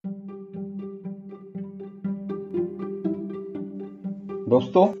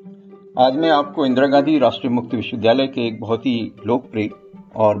दोस्तों, आज मैं आपको इंदिरा गांधी राष्ट्रीय मुक्त विश्वविद्यालय के एक बहुत ही लोकप्रिय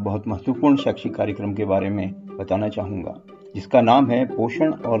और बहुत महत्वपूर्ण शैक्षिक कार्यक्रम के बारे में बताना चाहूँगा, जिसका नाम है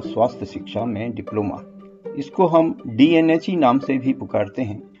पोषण और स्वास्थ्य शिक्षा में डिप्लोमा। इसको हम DNHE नाम से भी पुकारते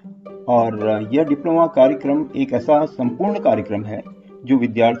हैं और यह डिप्लोमा कार्यक्रम एक ऐसा संपूर्ण कार्यक्रम है जो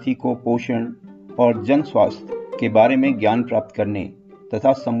विद्यार्थी को पोषण और जन स्वास्थ्य के बारे में ज्ञान प्राप्त करने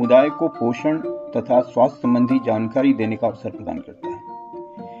तथा समुदाय को पोषण तथा स्वास्थ्य संबंधी जानकारी देने का अवसर प्रदान करता है।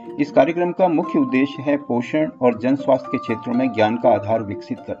 इस कार्यक्रम का मुख्य उद्देश्य है पोषण और जन स्वास्थ्य के क्षेत्रों में ज्ञान का आधार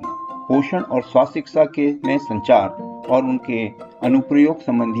विकसित करना, पोषण और स्वास्थ्य शिक्षा के में संचार और उनके अनुप्रयोग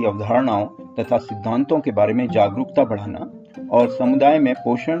संबंधी अवधारणाओं तथा सिद्धांतों के बारे में जागरूकता बढ़ाना और समुदाय में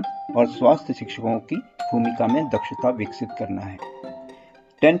पोषण और स्वास्थ्य शिक्षकों की भूमिका में दक्षता विकसित करना है।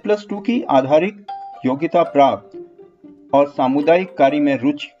 10+2 की आधारित योग्यता प्राप्त और सामुदायिक कार्य में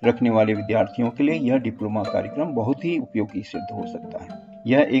रुचि रखने वाले विद्यार्थियों के लिए यह डिप्लोमा कार्यक्रम बहुत ही उपयोगी सिद्ध हो सकता है।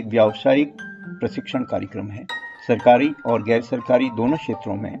 यह एक व्यावसायिक प्रशिक्षण कार्यक्रम है। सरकारी और गैर सरकारी दोनों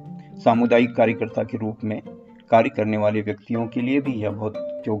क्षेत्रों में सामुदायिक कार्यकर्ता के रूप में कार्य करने वाले व्यक्तियों के लिए भी यह बहुत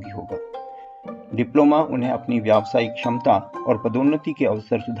उपयोगी होगा। डिप्लोमा उन्हें अपनी व्यावसायिक क्षमता और पदोन्नति के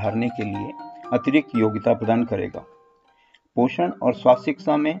अवसर सुधारने के लिए अतिरिक्त योग्यता प्रदान करेगा। पोषण और स्वास्थ्य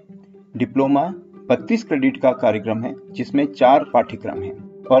शिक्षा में डिप्लोमा 32 क्रेडिट का कार्यक्रम है, जिसमें 4 पाठ्यक्रम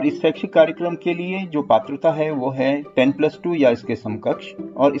हैं और इस शैक्षिक कार्यक्रम के लिए जो पात्रता है वो है 10+2 या इसके समकक्ष,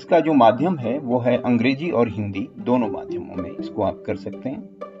 और इसका जो माध्यम है वो है अंग्रेजी और हिंदी दोनों माध्यमों में इसको आप कर सकते हैं।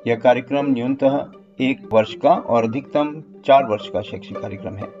 यह कार्यक्रम न्यूनतः 1 वर्ष का और अधिकतम 4 वर्ष का शैक्षिक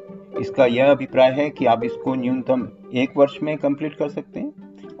कार्यक्रम है। इसका यह अभिप्राय है कि आप इसको न्यूनतम 1 वर्ष में कंप्लीट कर सकते हैं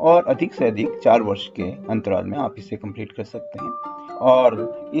और अधिक से अधिक 4 वर्ष के अंतराल में आप इसे कंप्लीट कर सकते हैं।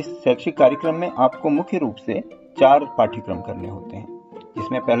 और इस शैक्षिक कार्यक्रम में आपको मुख्य रूप से 4 पाठ्यक्रम करने होते हैं,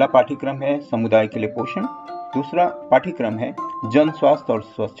 जिसमें पहला पाठ्यक्रम है समुदाय के लिए पोषण, दूसरा पाठ्यक्रम है जन स्वास्थ्य और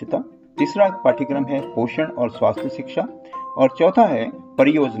स्वच्छता, तीसरा पाठ्यक्रम है पोषण और स्वास्थ्य शिक्षा और चौथा है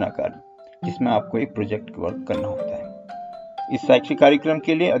परियोजना कार्य, जिसमें आपको एक प्रोजेक्ट वर्क करना होता है। इस शैक्षिक कार्यक्रम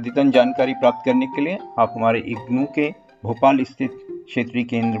के लिए अद्यतन जानकारी प्राप्त करने के लिए आप हमारे इग्नू के भोपाल स्थित क्षेत्रीय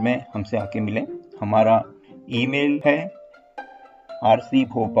केंद्र में हमसे आके मिलें। हमारा ईमेल है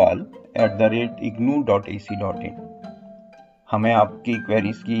rcbhopal@ignu.ac.in। हमें आपकी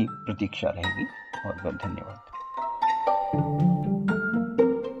क्वेरीज की प्रतीक्षा रहेगी। बहुत बहुत धन्यवाद।